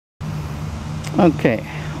Okay,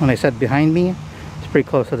 when I said behind me, it's pretty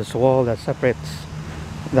close to this wall that separates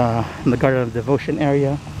the Garden of Devotion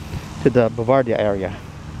area to the Bavardia area.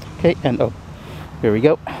 Okay, and oh, here we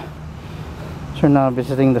go. So we're now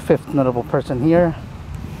visiting the fifth notable person here.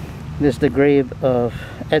 This is the grave of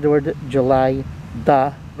Edward July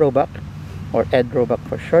Da Roebuck, or Ed Roebuck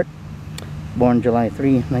for short. Born July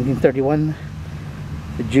 3, 1931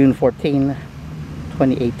 to June 14,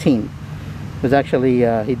 2018. It was actually,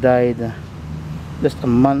 he died just a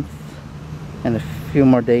month and a few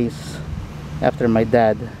more days after my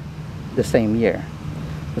dad the same year.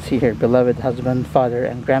 Let's see here, beloved husband, father,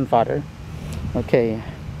 and grandfather. Okay,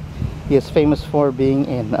 he is famous for being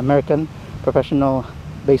an American professional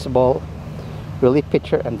baseball relief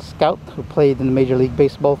pitcher and scout who played in Major League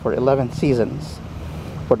Baseball for 11 seasons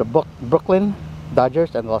for the Brooklyn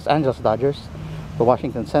Dodgers and the Los Angeles Dodgers, the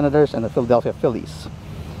Washington Senators, and the Philadelphia Phillies.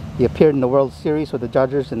 He appeared in the World Series with the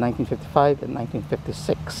Dodgers in 1955 and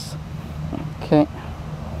 1956. Okay,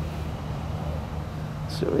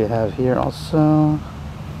 so we have here also.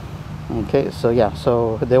 Okay, so yeah,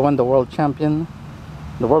 so they won the World Series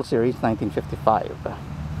 1955.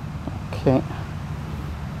 Okay,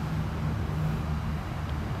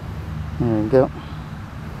 there we go.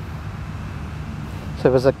 So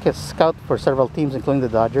he was a scout for several teams, including the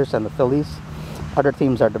Dodgers and the Phillies. Other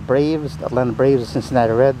teams are the Braves, the Atlanta Braves, the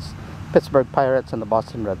Cincinnati Reds, Pittsburgh Pirates, and the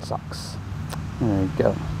Boston Red Sox. There we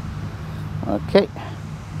go. Okay,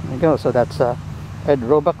 there we go. So that's Ed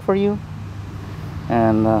Roebuck for you.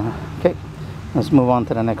 And okay, let's move on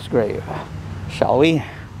to the next grave, shall we?